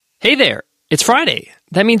Hey there, it's Friday.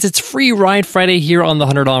 That means it's Free Ride Friday here on the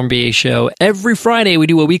 $100 MBA show. Every Friday, we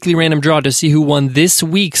do a weekly random draw to see who won this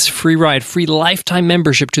week's free ride, free lifetime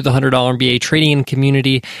membership to the $100 MBA training and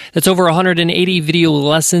community. That's over 180 video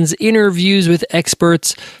lessons, interviews with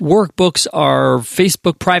experts, workbooks, our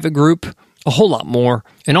Facebook private group, a whole lot more.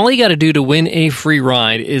 And all you got to do to win a free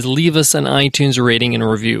ride is leave us an iTunes rating and a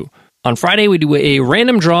review. On Friday, we do a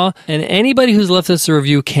random draw, and anybody who's left us a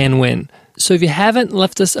review can win. So if you haven't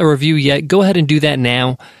left us a review yet, go ahead and do that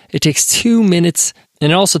now. It takes 2 minutes,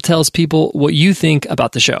 and it also tells people what you think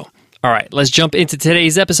about the show. All right, let's jump into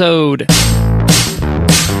today's episode.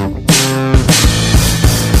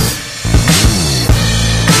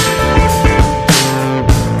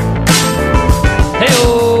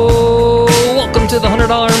 Hey-o! Welcome to the $100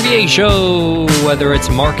 MBA show. Whether it's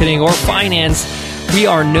marketing or finance, we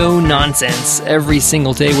are no nonsense every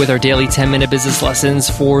single day with our daily 10-minute business lessons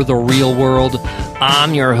for the real world.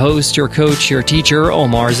 I'm your host, your coach, your teacher,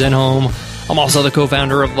 Omar Zenhom. I'm also the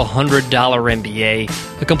co-founder of the $100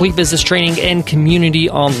 MBA, a complete business training and community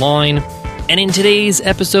online. And in today's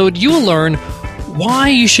episode, you will learn why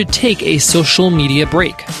you should take a social media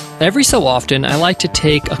break. Every so often, I like to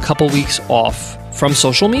take a couple weeks off from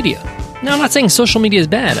social media. Now, I'm not saying social media is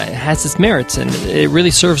bad. It has its merits, and it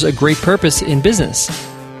really serves a great purpose in business.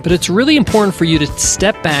 But it's really important for you to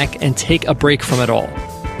step back and take a break from it all.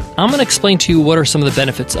 I'm going to explain to you what are some of the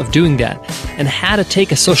benefits of doing that and how to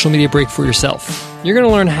take a social media break for yourself. You're going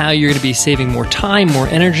to learn how you're going to be saving more time, more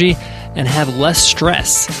energy, and have less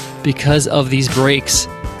stress because of these breaks.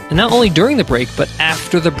 And not only during the break, but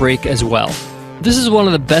after the break as well. This is one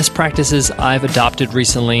of the best practices I've adopted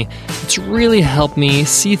recently. It's really helped me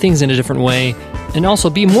see things in a different way and also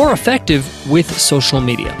be more effective with social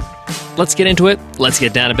media. Let's get into it. Let's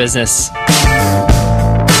get down to business.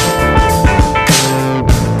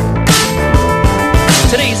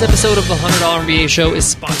 Today's episode of the $100 MBA show is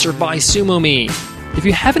sponsored by SumoMe. If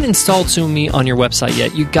you haven't installed SumoMe on your website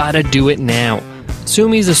yet, you gotta do it now.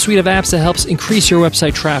 SumoMe is a suite of apps that helps increase your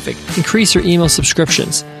website traffic, increase your email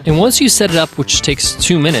subscriptions. And once you set it up, which takes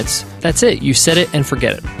 2 minutes, that's it. You set it and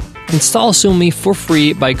forget it. Install SumoMe for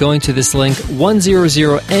free by going to this link,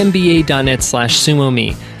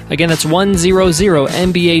 100mba.net/SumoMe. Again, that's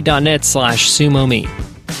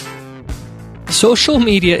 100mba.net/SumoMe. Social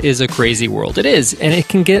media is a crazy world. It is, and it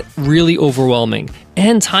can get really overwhelming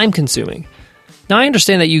and time-consuming. Now, I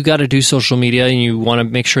understand that you got to do social media and you want to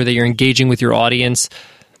make sure that you're engaging with your audience.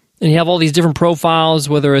 And you have all these different profiles,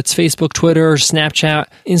 whether it's Facebook, Twitter, Snapchat,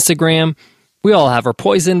 Instagram. We all have our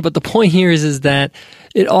poison, but the point here is that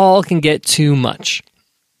it all can get too much.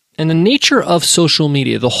 And the nature of social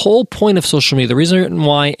media, the whole point of social media, the reason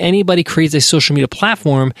why anybody creates a social media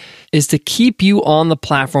platform is to keep you on the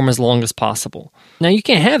platform as long as possible. Now, you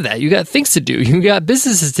can't have that. You got things to do. You got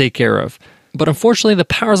businesses to take care of. But unfortunately, the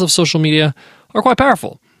powers of social media are quite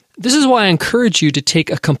powerful. This is why I encourage you to take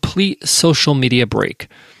a complete social media break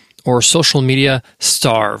or social media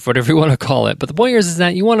starve, whatever you want to call it. But the point here is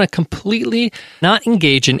that you want to completely not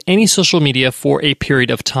engage in any social media for a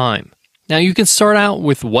period of time. Now, you can start out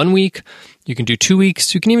with 1 week, you can do 2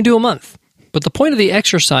 weeks, you can even do a month. But the point of the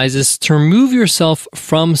exercise is to remove yourself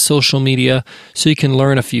from social media so you can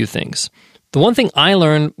learn a few things. The one thing I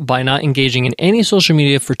learned by not engaging in any social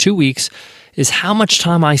media for 2 weeks is how much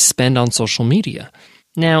time I spend on social media.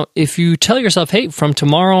 Now, if you tell yourself, hey, from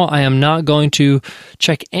tomorrow, I am not going to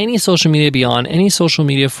check any social media beyond any social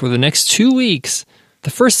media for the next 2 weeks, the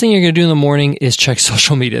first thing you're going to do in the morning is check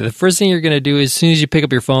social media. The first thing you're going to do as soon as you pick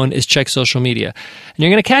up your phone is check social media. And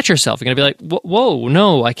you're going to catch yourself. You're going to be like, whoa,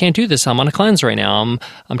 no, I can't do this. I'm on a cleanse right now.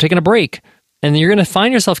 I'm taking a break. And you're going to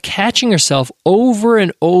find yourself catching yourself over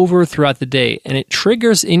and over throughout the day. And it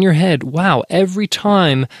triggers in your head, wow, every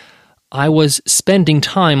time I was spending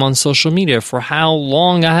time on social media. For how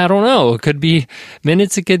long? I don't know. It could be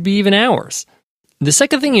minutes. It could be even hours. The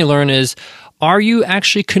second thing you learn is, are you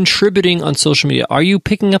actually contributing on social media? Are you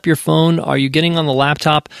picking up your phone? Are you getting on the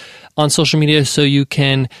laptop on social media so you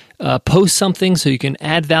can post something, so you can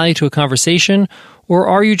add value to a conversation? Or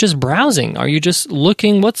are you just browsing? Are you just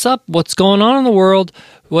looking what's up, what's going on in the world?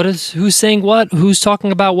 Who's saying what? Who's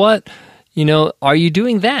talking about what? Are you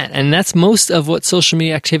doing that? And that's most of what social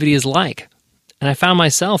media activity is like. And I found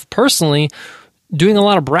myself personally doing a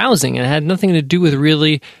lot of browsing, and it had nothing to do with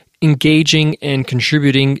really engaging and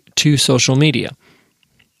contributing to social media.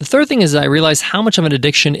 The third thing is that I realized how much of an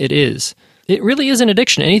addiction it is. It really is an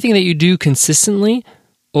addiction. Anything that you do consistently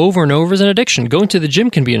over and over is an addiction. Going to the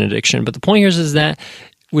gym can be an addiction. But the point here is that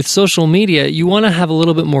with social media, you want to have a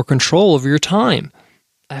little bit more control over your time.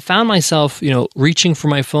 I found myself, reaching for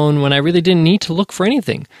my phone when I really didn't need to look for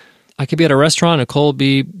anything. I could be at a restaurant, Nicole would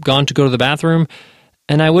be gone to go to the bathroom,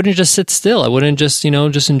 and I wouldn't just sit still. I wouldn't just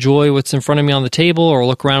enjoy what's in front of me on the table or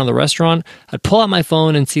look around in the restaurant. I'd pull out my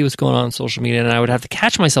phone and see what's going on social media, and I would have to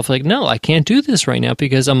catch myself like, no, I can't do this right now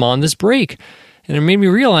because I'm on this break. And it made me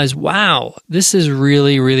realize, wow, this is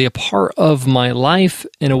really, really a part of my life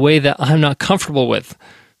in a way that I'm not comfortable with.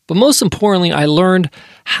 But most importantly, I learned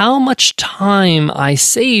how much time I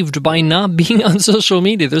saved by not being on social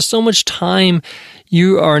media. There's so much time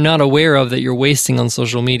you are not aware of that you're wasting on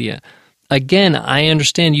social media. Again, I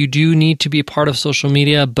understand you do need to be a part of social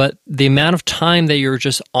media, but the amount of time that you're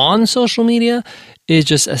just on social media is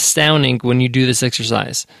just astounding when you do this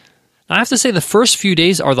exercise. I have to say the first few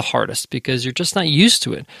days are the hardest because you're just not used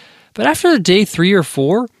to it. But after day 3 or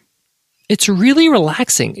 4, it's really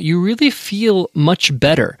relaxing. You really feel much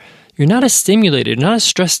better. You're not as stimulated, not as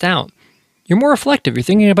stressed out. You're more reflective. You're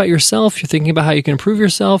thinking about yourself. You're thinking about how you can improve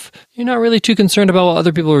yourself. You're not really too concerned about what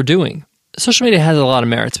other people are doing. Social media has a lot of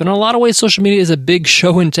merits, but in a lot of ways, social media is a big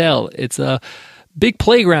show and tell. It's a big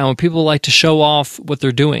playground where people like to show off what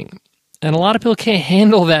they're doing. And a lot of people can't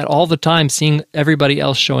handle that all the time, seeing everybody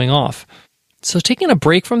else showing off. So taking a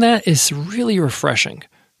break from that is really refreshing.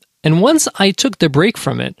 And once I took the break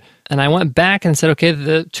from it, and I went back and said, okay,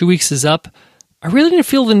 the 2 weeks is up, I really didn't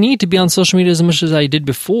feel the need to be on social media as much as I did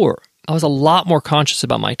before. I was a lot more conscious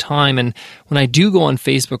about my time. And when I do go on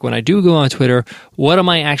Facebook, when I do go on Twitter, what am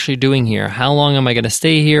I actually doing here? How long am I going to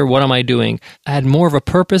stay here? What am I doing? I had more of a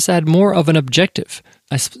purpose. I had more of an objective.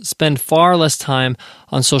 I spend far less time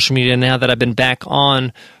on social media now that I've been back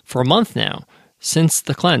on for a month now, since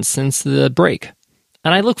the cleanse, since the break.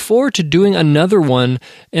 And I look forward to doing another one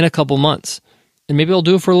in a couple months. And maybe I'll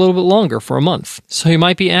do it for a little bit longer, for a month. So you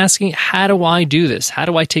might be asking, how do I do this? How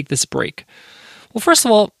do I take this break? Well, first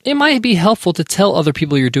of all, it might be helpful to tell other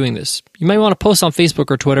people you're doing this. You might want to post on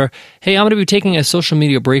Facebook or Twitter, hey, I'm going to be taking a social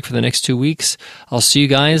media break for the next 2 weeks. I'll see you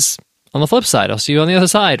guys on the flip side. I'll see you on the other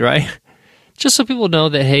side, right? Just so people know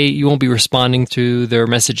that, hey, you won't be responding to their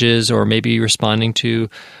messages or maybe responding to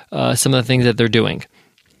some of the things that they're doing.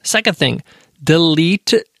 Second thing,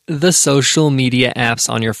 delete the social media apps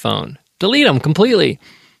on your phone. Delete them completely.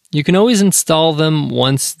 You can always install them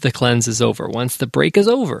once the cleanse is over, once the break is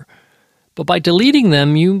over. But by deleting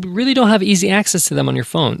them, you really don't have easy access to them on your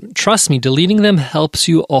phone. Trust me, deleting them helps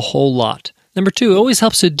you a whole lot. Number 2, it always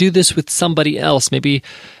helps to do this with somebody else, maybe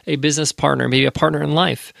a business partner, maybe a partner in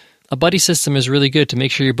life. A buddy system is really good to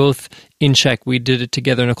make sure you're both in check. We did it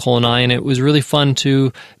together, Nicole and I, and it was really fun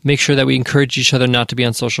to make sure that we encourage each other not to be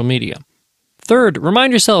on social media. Third,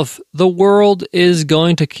 remind yourself, the world is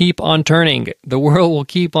going to keep on turning. The world will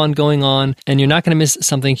keep on going on, and you're not going to miss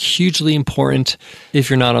something hugely important if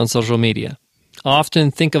you're not on social media. I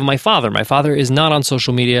often think of my father. My father is not on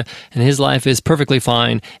social media, and his life is perfectly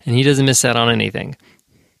fine, and he doesn't miss out on anything.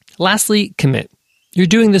 Lastly, commit. You're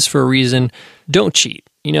doing this for a reason. Don't cheat.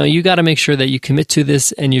 You got to make sure that you commit to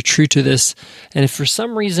this and you're true to this. And if for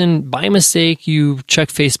some reason, by mistake, you check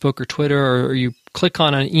Facebook or Twitter or you click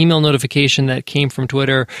on an email notification that came from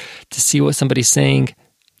Twitter to see what somebody's saying,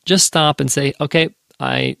 just stop and say, okay,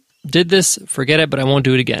 I did this, forget it, but I won't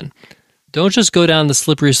do it again. Don't just go down the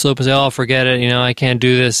slippery slope and say, oh, forget it, I can't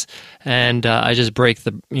do this, and I just break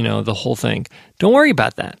the whole thing. Don't worry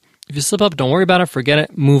about that. If you slip up, don't worry about it, forget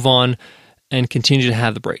it, move on, and continue to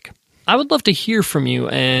have the break. I would love to hear from you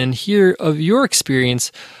and hear of your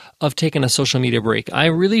experience of taking a social media break. I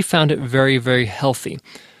really found it very, very healthy.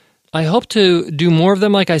 I hope to do more of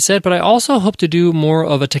them, like I said, but I also hope to do more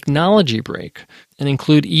of a technology break and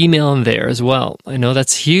include email in there as well. I know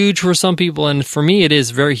that's huge for some people, and for me it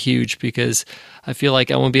is very huge because I feel like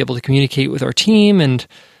I won't be able to communicate with our team, and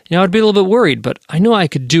I'd be a little bit worried, but I know I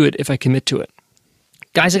could do it if I commit to it.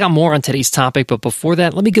 Guys, I got more on today's topic, but before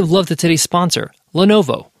that, let me give love to today's sponsor,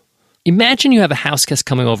 Lenovo. Imagine you have a house guest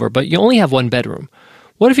coming over, but you only have one bedroom.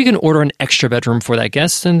 What if you can order an extra bedroom for that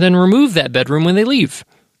guest and then remove that bedroom when they leave?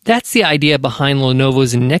 That's the idea behind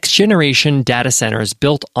Lenovo's next-generation data centers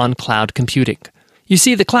built on cloud computing. You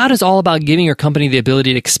see, the cloud is all about giving your company the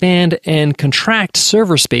ability to expand and contract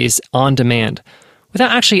server space on demand without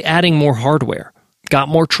actually adding more hardware. Got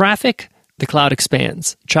more traffic? The cloud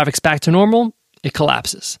expands. Traffic's back to normal? It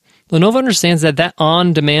collapses. Lenovo understands that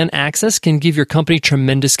on-demand access can give your company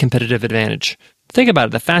tremendous competitive advantage. Think about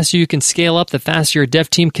it. The faster you can scale up, the faster your dev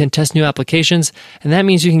team can test new applications, and that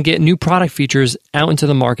means you can get new product features out into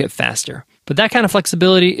the market faster. But that kind of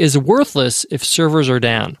flexibility is worthless if servers are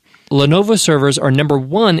down. Lenovo servers are number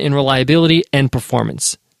 1 in reliability and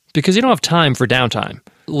performance because you don't have time for downtime.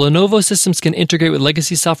 Lenovo systems can integrate with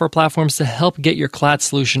legacy software platforms to help get your cloud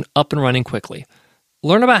solution up and running quickly.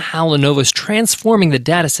 Learn about how Lenovo is transforming the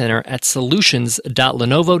data center at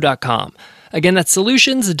solutions.lenovo.com. Again, that's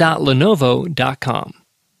solutions.lenovo.com.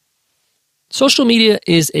 Social media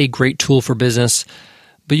is a great tool for business,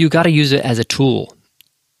 but you got to use it as a tool.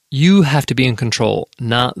 You have to be in control,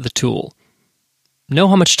 not the tool. Know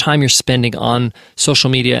how much time you're spending on social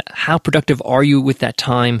media. How productive are you with that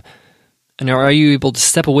time? And are you able to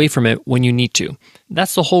step away from it when you need to?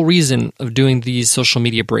 That's the whole reason of doing these social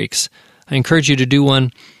media breaks. I encourage you to do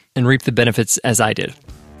one and reap the benefits as I did.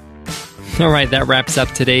 All right, that wraps up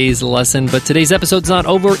today's lesson, but today's episode's not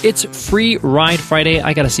over. It's Free Ride Friday.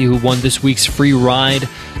 I got to see who won this week's free ride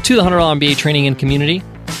to the $100 MBA training and community.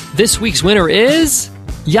 This week's winner is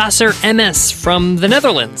Yasser MS from the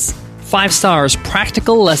Netherlands. 5 stars,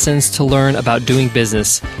 practical lessons to learn about doing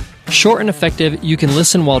business. Short and effective, you can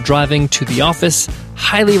listen while driving to the office.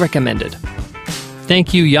 Highly recommended.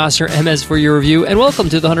 Thank you, Yasser MS, for your review, and welcome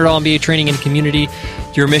to the $100 MBA training and community.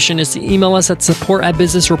 Your mission is to email us at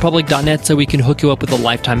support@businessrepublic.net so we can hook you up with a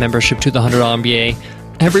lifetime membership to the $100 MBA.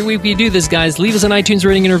 Every week we do this, guys. Leave us an iTunes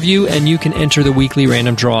rating and review, and you can enter the weekly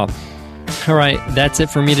random draw. All right, that's it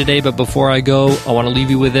for me today, but before I go, I want to leave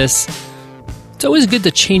you with this. It's always good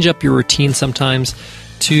to change up your routine sometimes,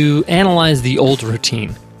 to analyze the old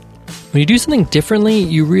routine. When you do something differently,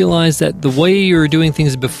 you realize that the way you were doing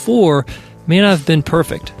things before may not have been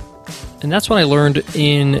perfect. And that's what I learned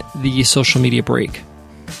in the social media break.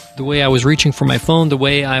 The way I was reaching for my phone, the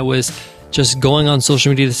way I was just going on social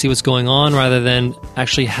media to see what's going on rather than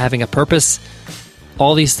actually having a purpose,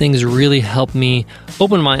 all these things really helped me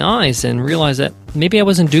open my eyes and realize that maybe I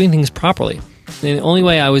wasn't doing things properly. And the only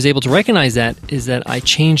way I was able to recognize that is that I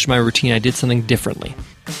changed my routine. I did something differently.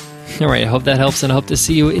 All right, I hope that helps, and I hope to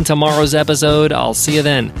see you in tomorrow's episode. I'll see you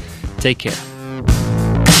then. Take care.